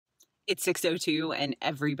It's 6:02 and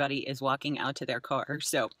everybody is walking out to their car.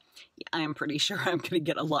 So I'm pretty sure I'm going to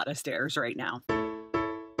get a lot of stares right now.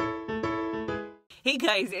 Hey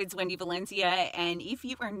guys, it's Wendy Valencia, and if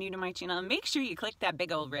you are new to my channel, make sure you click that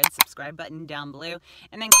big old red subscribe button down below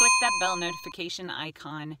and then click that bell notification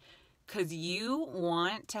icon because you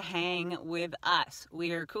want to hang with us.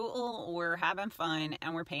 We are cool, we're having fun,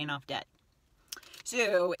 and we're paying off debt.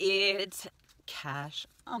 So it's cash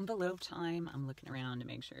envelope time. I'm looking around to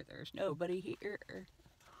make sure there's nobody here.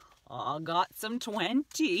 I got some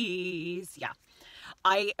 20s. Yeah.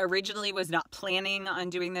 I originally was not planning on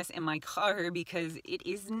doing this in my car because it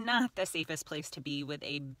is not the safest place to be with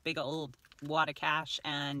a big old wad of cash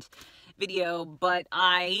and video, but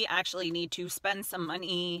I actually need to spend some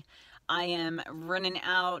money. I am running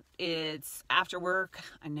out. It's after work.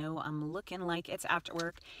 I know I'm looking like it's after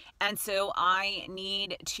work. And so I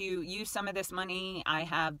need to use some of this money. I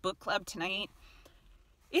have book club tonight.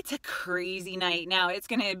 It's a crazy night. Now, it's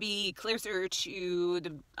going to be closer to,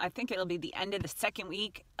 I think it'll be the end of the second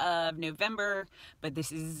week of November, but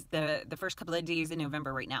this is the first couple of days in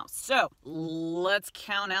November right now. So, let's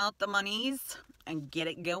count out the monies and get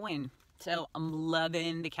it going. So, I'm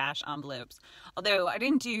loving the cash envelopes. Although, I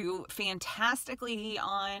didn't do fantastically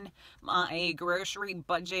on my grocery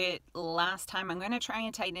budget last time. I'm going to try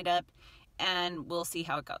and tighten it up, and we'll see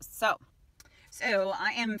how it goes. So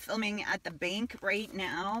I am filming at the bank right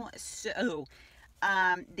now. So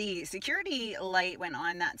the security light went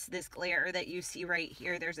on. That's this glare that you see right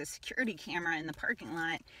here. There's a security camera in the parking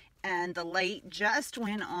lot and the light just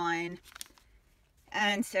went on.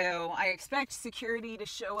 And so I expect security to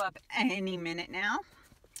show up any minute now.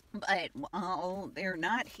 But while they're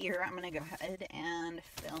not here, I'm going to go ahead and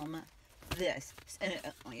film this. So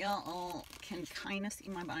y'all can kind of see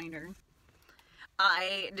my binder.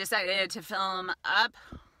 I decided to film up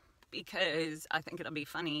because I think it'll be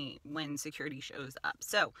funny when security shows up.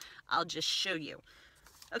 So I'll just show you.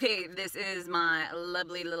 Okay, this is my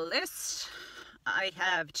lovely little list. I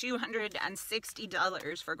have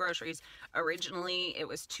 $260 for groceries. Originally it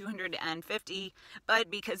was $250,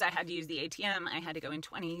 but because I had to use the ATM, I had to go in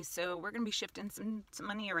 20. So we're going to be shifting some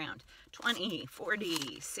money around. 20,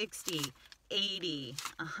 40, 60, 80,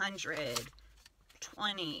 100,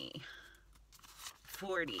 20,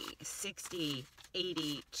 40, 60,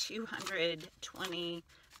 80, 200, 20,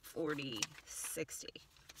 40, 60.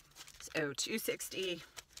 So 260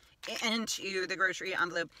 into the grocery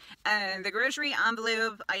envelope. And the grocery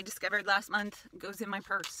envelope I discovered last month goes in my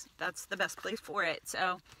purse. That's the best place for it.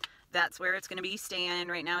 So that's where it's going to be staying.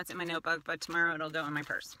 Right now it's in my notebook, but tomorrow it'll go in my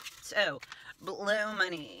purse. So blow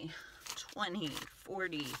money, 20,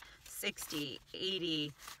 40, 60,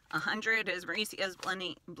 80, 100 is Mauricio's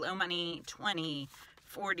blow money, 20,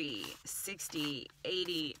 40, 60,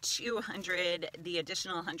 80, 200. The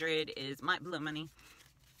additional 100 is my blow money.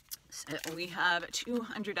 So we have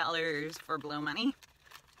 $200 for blow money.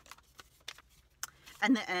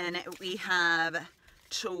 And then we have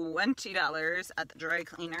 $20 at the dry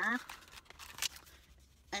cleaner.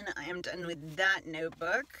 And I am done with that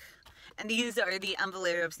notebook. And these are the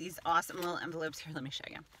envelopes, these awesome little envelopes. Here, let me show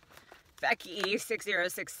you.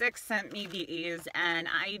 Becky6066 sent me these, and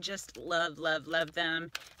I just love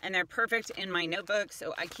them. And they're perfect in my notebook,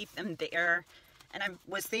 so I keep them there. And I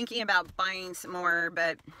was thinking about buying some more,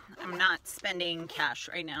 but I'm not spending cash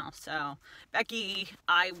right now. So, Becky,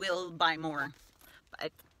 I will buy more.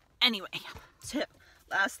 But anyway, so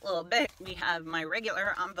last little bit, we have my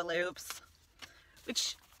regular envelopes,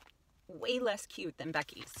 which way less cute than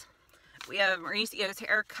Becky's. We have Mauricio's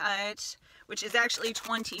haircut, which is actually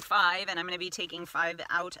 $25, and I'm going to be taking $5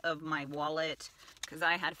 out of my wallet because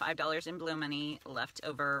I had $5 in blow money left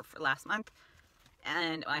over for last month,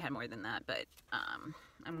 and I had more than that, but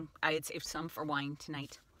I had saved some for wine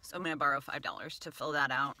tonight, so I'm going to borrow $5 to fill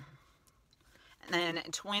that out. And then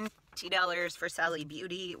 $20 for Sally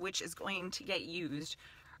Beauty, which is going to get used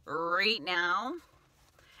right now,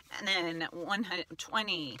 and then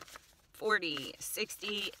 120, 40,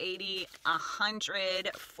 60, 80,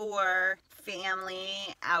 100 for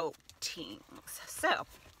family outings. So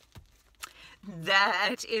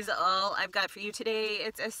that is all I've got for you today.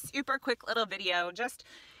 It's a super quick little video, just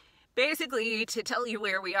basically to tell you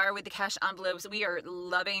where we are with the cash envelopes. We are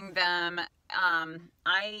loving them.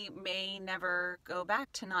 I may never go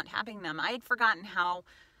back to not having them. I had forgotten how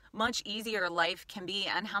much easier life can be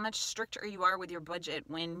and how much stricter you are with your budget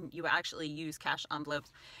when you actually use cash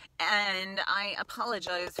envelopes. And I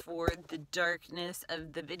apologize for the darkness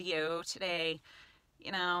of the video today.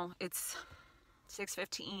 You know, it's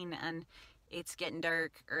 6:15 and it's getting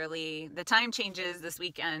dark early. The time changes this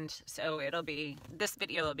weekend, so this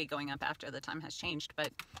video will be going up after the time has changed.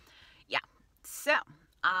 But yeah, so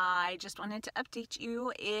I just wanted to update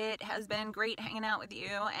you. It has been great hanging out with you,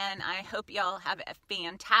 and I hope y'all have a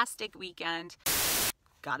fantastic weekend.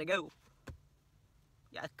 Gotta go.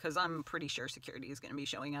 Yeah, because I'm pretty sure security is going to be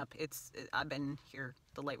showing up. I've been here.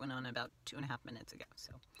 The light went on about 2.5 minutes ago,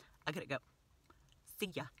 so I gotta go.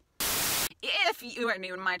 See ya. If you are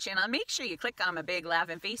new to my channel, make sure you click on my big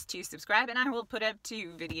laughing face to subscribe, and I will put up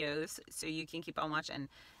 2 videos so you can keep on watching.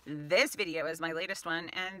 This video is my latest one,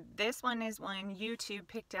 and this one is one YouTube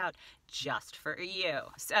picked out just for you.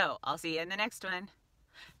 So I'll see you in the next one.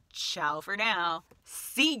 Ciao for now.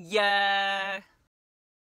 See ya!